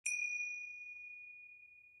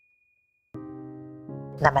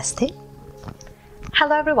Namaste.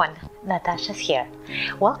 Hello everyone, Natasha's here.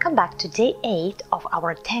 Welcome back to day 8 of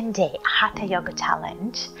our 10-day Hatha Yoga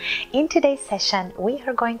Challenge. In today's session, we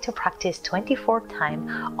are going to practice 24 times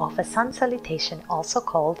of a sun salutation, also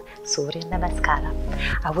called Surya Namaskara.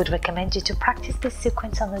 I would recommend you to practice this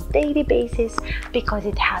sequence on a daily basis because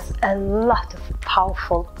it has a lot of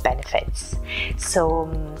powerful benefits. So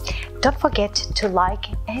don't forget to like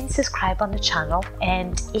and subscribe on the channel,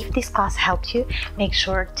 and if this class helped you, make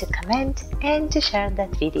sure to comment and to share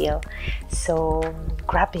that video. So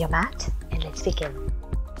grab your mat and let's begin.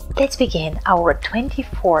 Let's begin our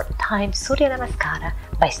 24 times Surya Namaskara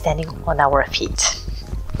by standing on our feet.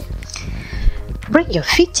 Bring your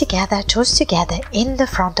feet together, toes together in the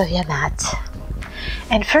front of your mat.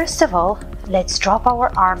 And first of all, let's drop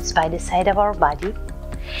our arms by the side of our body.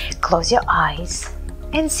 Close your eyes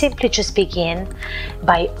and simply just begin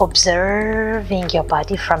by observing your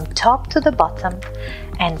body from top to the bottom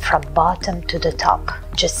and from bottom to the top.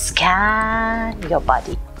 Just scan your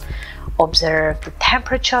body. Observe the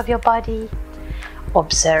temperature of your body.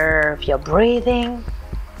 Observe your breathing.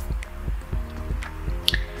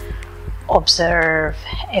 Observe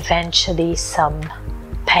eventually some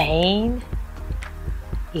pain,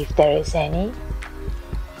 if there is any.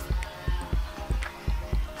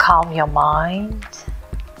 Calm your mind.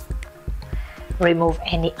 Remove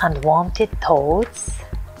any unwanted thoughts.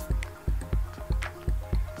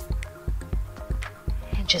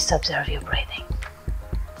 And just observe your breathing.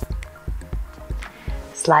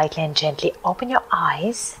 Slightly and gently open your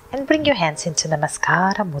eyes and bring your hands into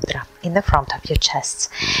Namaskara Mudra in the front of your chest.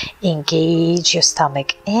 Engage your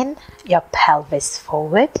stomach in, your pelvis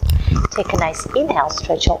forward. Take a nice inhale,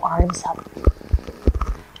 stretch your arms up.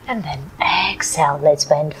 And then exhale, let's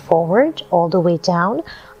bend forward all the way down.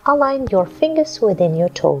 Align your fingers within your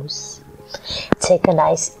toes. Take a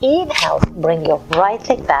nice inhale, bring your right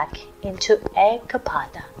leg back into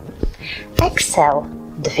Ekapada. Exhale,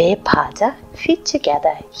 Dvipada, feet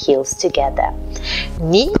together, heels together.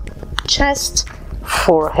 Knee, chest,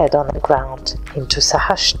 forehead on the ground into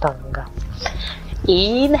Sahashtanga.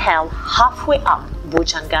 Inhale, halfway up,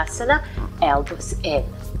 Bhujangasana, elbows in.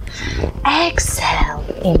 Exhale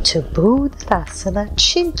into Virabhadrasana,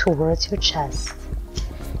 chin towards your chest.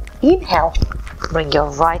 Inhale, bring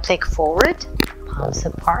your right leg forward, palms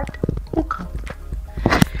apart, look up.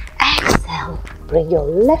 Exhale, bring your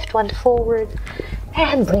left one forward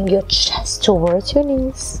and bring your chest towards your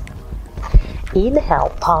knees.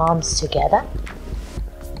 Inhale, palms together.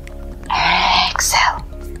 Exhale.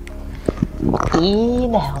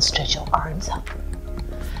 Inhale, stretch your arms up.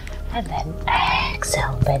 And then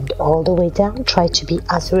exhale, bend all the way down. Try to be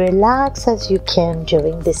as relaxed as you can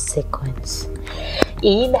during this sequence.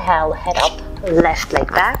 Inhale, head up, left leg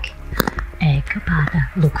back. Ekapada,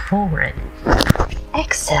 look forward.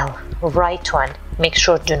 Exhale, right one. Make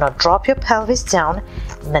sure do not drop your pelvis down.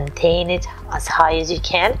 Maintain it as high as you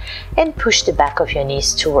can and push the back of your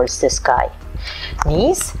knees towards the sky.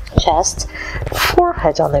 Knees, chest,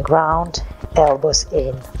 forehead on the ground, elbows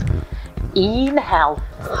in. Inhale,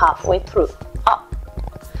 halfway through, up.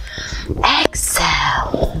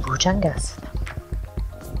 Exhale, Bhujangasana.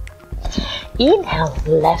 Inhale,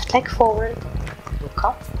 left leg forward, look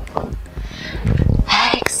up.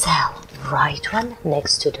 Exhale, right one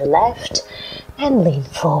next to the left and lean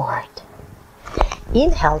forward.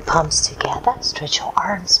 Inhale, palms together, stretch your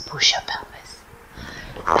arms, push your pelvis.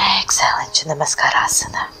 Exhale into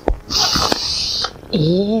Namaskarasana.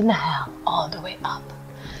 Inhale, all the way up.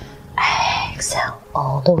 Exhale,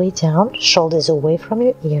 all the way down, shoulders away from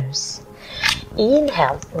your ears.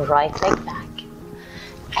 Inhale, right leg back.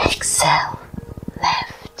 Exhale,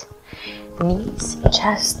 left. Knees,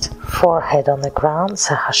 chest, forehead on the ground,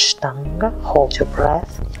 Sahashtanga. Hold your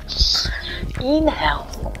breath. Inhale,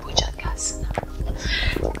 Bhujangasana.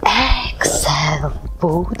 Exhale,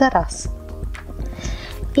 Virabhadrasana.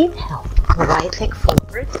 Inhale, right leg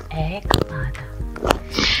forward, Ekapada.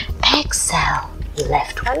 Exhale,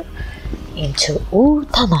 left one into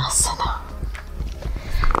Uttanasana.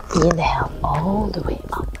 Inhale, all the way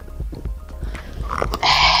up.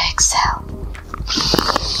 Exhale.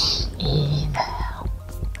 Inhale.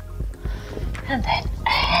 And then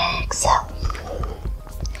exhale.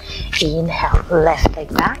 Inhale, left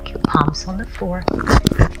leg back, palms on the floor.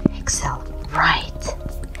 Exhale, right.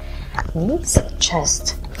 Knees,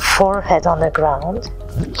 chest, forehead on the ground.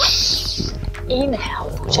 Inhale,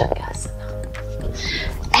 Bhujangasana.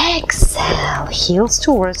 Exhale, heels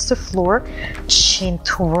towards the floor, chin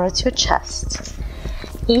towards your chest.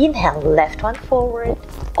 Inhale, left one forward,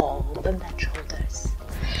 open that shoulders.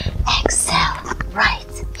 Exhale, right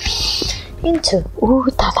into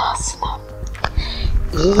Uttanasana.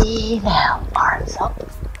 Inhale, arms up.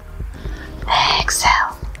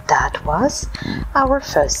 Exhale. That was our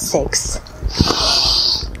first 6.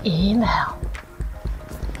 Inhale.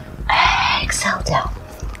 Exhale down.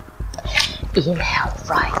 Inhale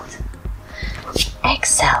right.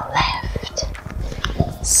 Exhale left.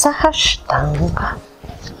 Sahashtanga.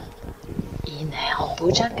 Inhale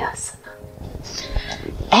Bhujangasana.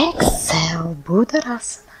 Exhale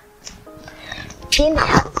Buddhasana.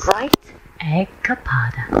 Inhale right.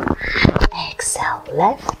 Ekapada. Exhale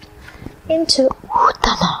left into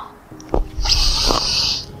Uttana.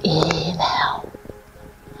 Inhale.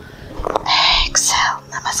 Exhale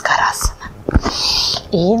Namaskarasana.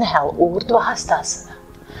 Inhale Urdhvastasana.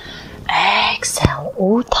 Exhale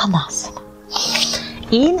Uttanasana.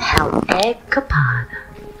 Inhale Ekapada.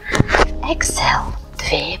 Exhale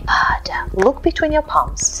Dvipada. Look between your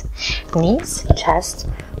palms. Knees, chest,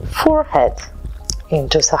 forehead.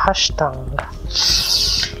 Into Sahashtanga.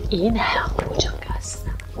 Inhale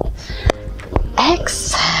Bhujangasana.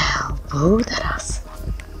 Exhale Buddhasana.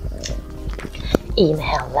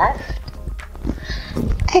 Inhale left.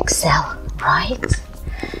 Exhale right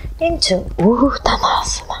into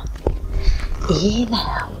Uttanasana.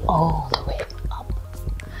 Inhale all the way up.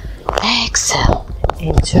 Exhale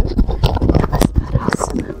into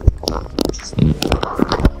Namaskarasana.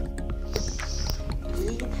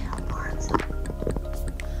 Inhale arms up.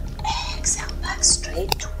 Exhale back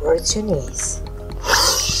straight towards your knees.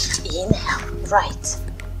 Inhale right.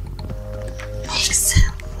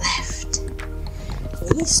 Exhale left.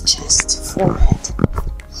 Knees, chest, forehead.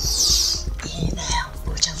 Inhale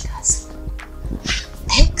Bhujangasana.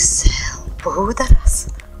 Exhale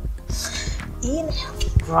Buddhasana. Inhale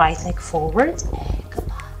right leg forward.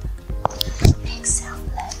 Ekapada. Exhale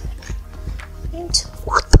left into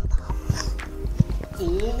Uttana.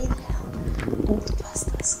 Inhale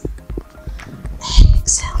Urdhvastasana.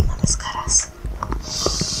 Exhale Namaskarasana.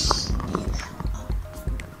 Inhale up.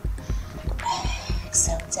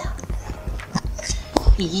 Exhale down.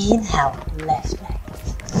 Inhale left leg.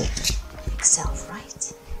 Exhale right.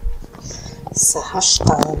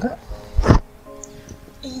 Sahashtanga.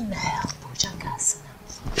 Inhale Bhujangasana.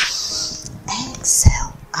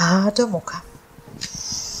 Exhale Adho Mukha.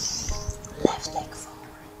 Left leg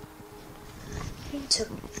forward. Into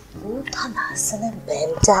Uttanasana and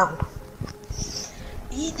bend down.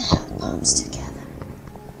 Inhale palms together.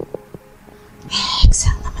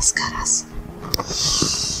 Exhale Namaskarasana.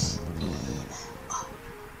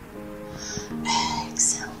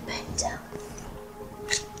 Exhale, bend down.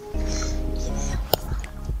 Inhale right.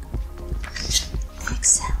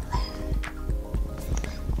 Exhale left.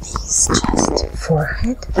 Knees, chest,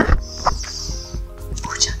 forehead.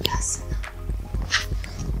 Bhujangasana.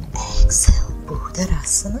 Exhale,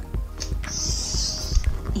 Buddhasana.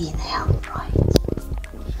 Inhale right.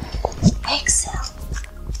 Exhale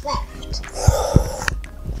left.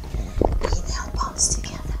 Inhale palms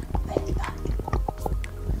together. Bend back.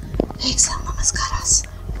 Exhale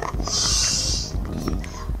Namaskarasana.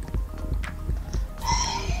 Inhale.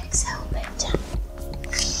 Exhale bend down.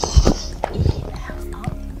 Inhale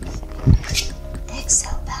up.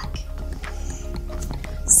 Exhale back.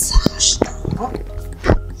 Sahashtanga.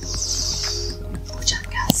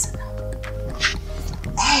 Bhujangasana.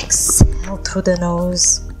 Exhale through the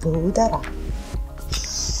nose. Buddha.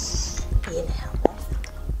 Inhale left.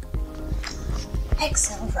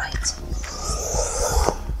 Exhale right.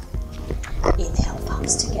 Inhale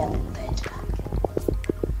palms together, bend back.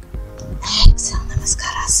 Exhale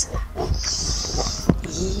Namaskarasana.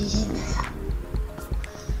 Inhale.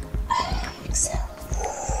 Exhale.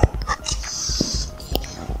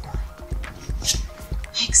 Inhale right.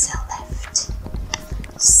 Exhale left.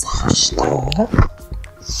 Sahashtanga.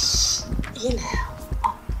 Inhale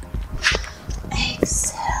up.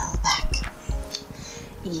 Exhale back.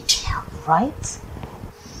 Inhale right.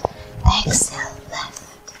 Exhale left.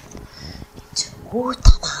 Into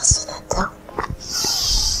Uttanasana down.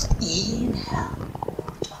 Inhale.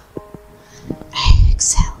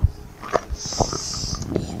 Exhale.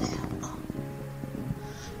 Inhale up.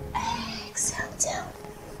 Exhale down.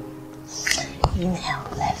 Inhale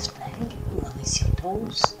left leg. Release your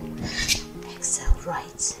toes. Exhale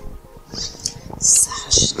right.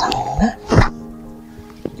 Sahashtanga.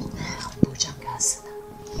 Inhale Bhujangasana.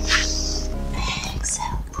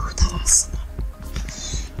 Exhale Buddhasana.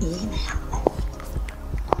 Inhale left.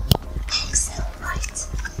 Exhale right.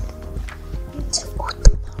 Into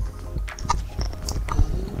Uttana.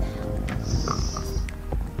 Inhale.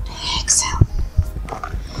 Exhale.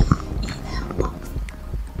 Inhale up.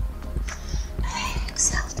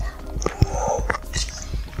 Exhale down.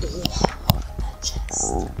 Inhale the chest.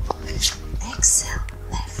 Exhale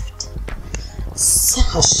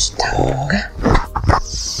Ashtanga.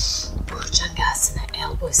 Bhujangasana,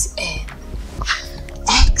 elbows in.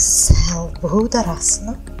 Exhale,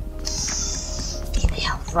 Virabhadrasana.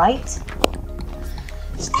 Inhale, right.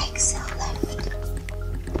 Exhale, left.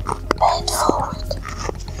 Bend forward.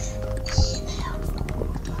 Inhale.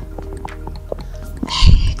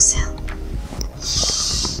 Exhale.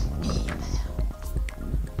 Inhale.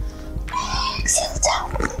 Exhale, down.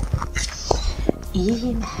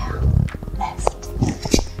 Inhale, left.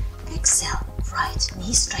 Exhale, right,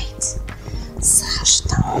 knee straight.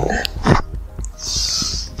 Ashtanga.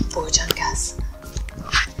 Bhujangasana.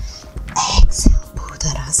 Exhale,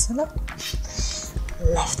 Virabhadrasana.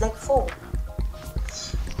 Left leg forward.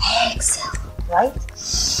 Exhale, right.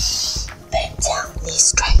 Bend down, knee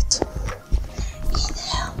straight.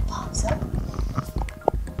 Inhale, palms up.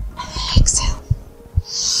 Exhale.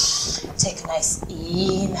 Take a nice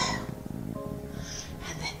inhale.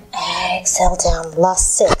 And then exhale down.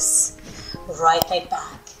 Last 6. Right leg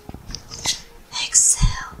back.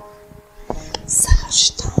 Exhale.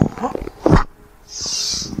 Ashtanga.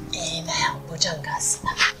 Inhale,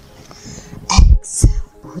 Bhujangasana. Exhale,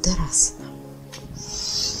 Virabhadrasana.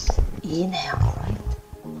 Inhale, right.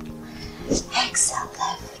 Exhale,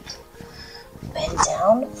 left. Bend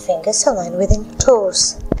down, fingers align within toes.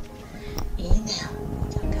 Inhale,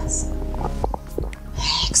 Bhujangasana.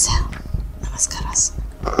 Exhale, Namaskarasana.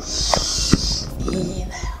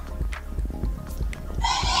 Inhale.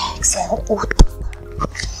 Exhale, Uttana.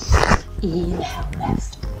 Inhale,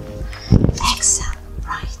 left. Exhale,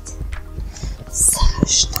 right.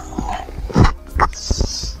 Ashtanga.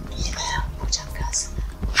 Inhale, Bhujangasana.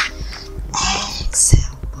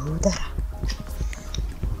 Exhale, Buddha.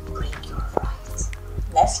 Bring your left,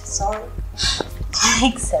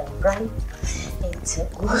 exhale, right into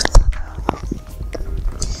Uttana.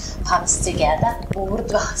 Palms together,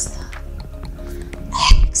 Urdhvasana.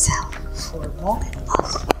 Exhale, 4 more and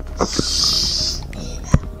last.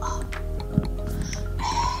 Inhale, up.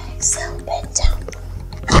 Exhale, bend down.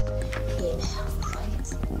 Inhale, right.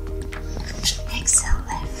 Exhale,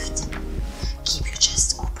 left. Keep your chest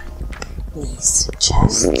open. Knees,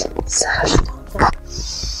 chest, Sahasranga.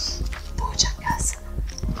 Bhujangasana.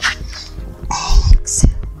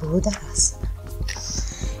 Exhale, Virabhadrasana.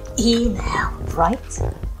 Inhale, right.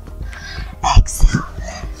 Exhale,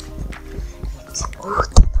 left. Into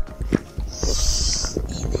Uttana.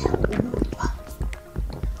 Inhale, Urdhva.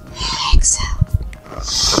 Exhale.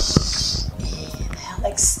 Inhale,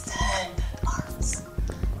 extend arms.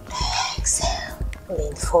 Exhale,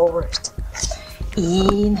 lean forward.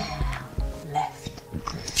 Inhale, left.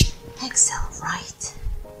 Exhale, right.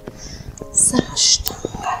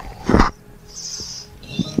 Sahasranga.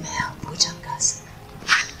 Inhale, Bhujangasana.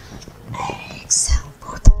 Exhale,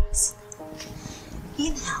 Virabhadrasana.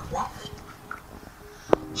 Inhale, left.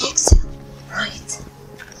 Exhale, right.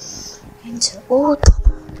 Into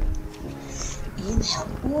Uttana. Inhale,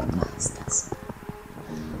 Urdhvasana.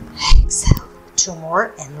 Exhale, 2 more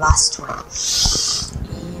and last one.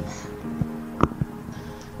 Inhale.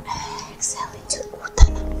 Exhale into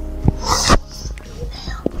Uttana.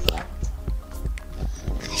 Inhale, right.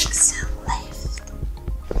 Exhale, left.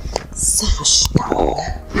 Sahasranga.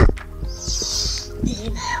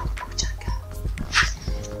 Inhale, Bhujanga.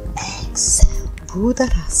 Exhale,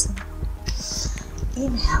 Virabhadrasana.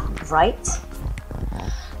 Inhale, right.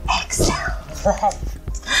 Exhale, left.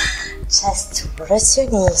 Chest towards your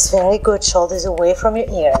knees. Very good. Shoulders away from your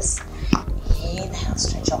ears. Inhale,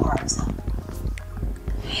 stretch your arms up.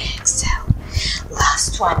 Exhale.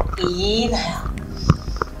 Last one. Inhale.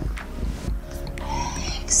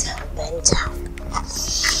 Exhale, bend down.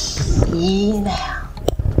 Inhale.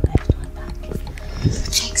 Left one back.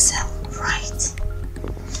 Exhale, right.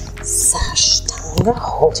 Sashtanga.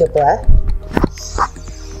 Hold your breath.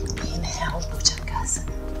 Inhale,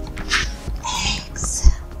 Bhujangasana.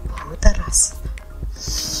 Exhale, Virabhadrasana.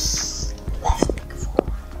 Left leg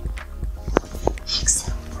forward.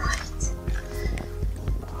 Exhale, right.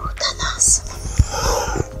 Uttanasana.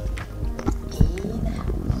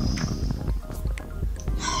 Inhale.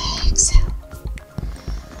 Exhale.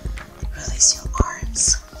 Release your arms.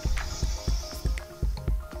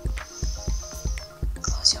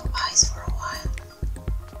 Close your eyes for a while.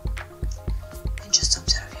 And just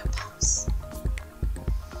observe your palms.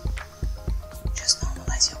 Just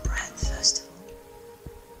normalize your breath first of all.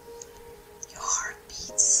 Your heart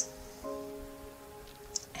beats.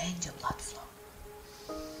 And your blood flow.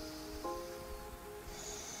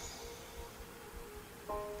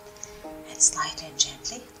 And slightly and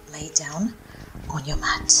gently lay down on your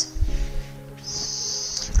mat.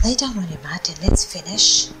 Lay down on your mat and let's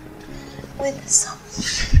finish with some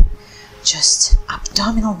just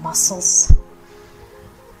abdominal muscles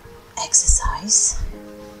exercise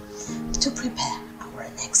to prepare our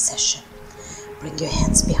next session. Bring your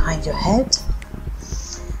hands behind your head.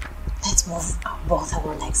 Let's move both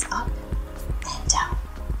our legs up and down.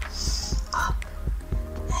 Up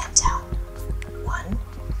and down. 1,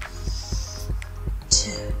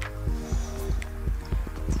 2,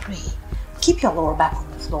 3. Keep your lower back on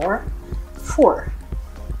the floor. 4.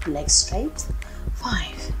 Legs straight.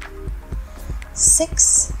 5,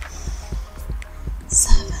 6,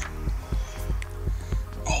 7,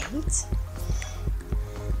 8,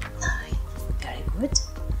 9. Very good.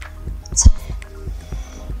 10.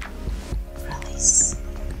 Release.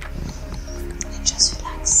 And just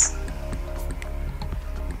relax.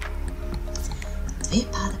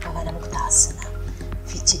 Virabhadrasana.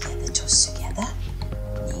 Feet together, toes together.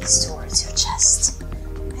 Knees towards your chest.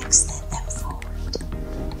 Extend them forward.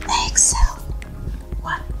 Exhale.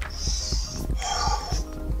 1,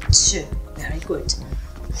 2. Very good.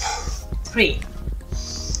 3,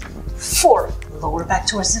 4. Lower back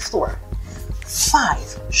towards the floor.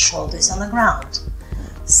 5. Shoulders on the ground.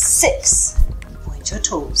 6. Point your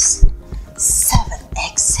toes. 7.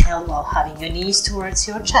 Exhale while having your knees towards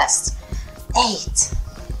your chest. 8,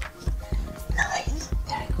 9.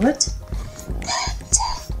 Very good. And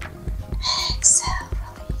 10. Exhale.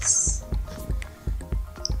 Release.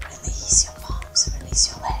 Release your palms.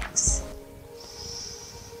 Release your legs.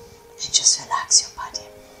 And just relax your body.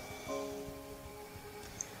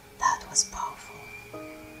 That was powerful.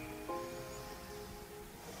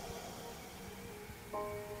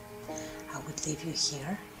 I would leave you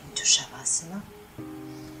here into Shavasana.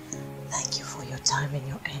 Thank you for your time and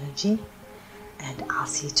your energy, and I'll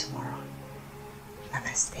see you tomorrow.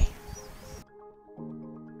 Namaste.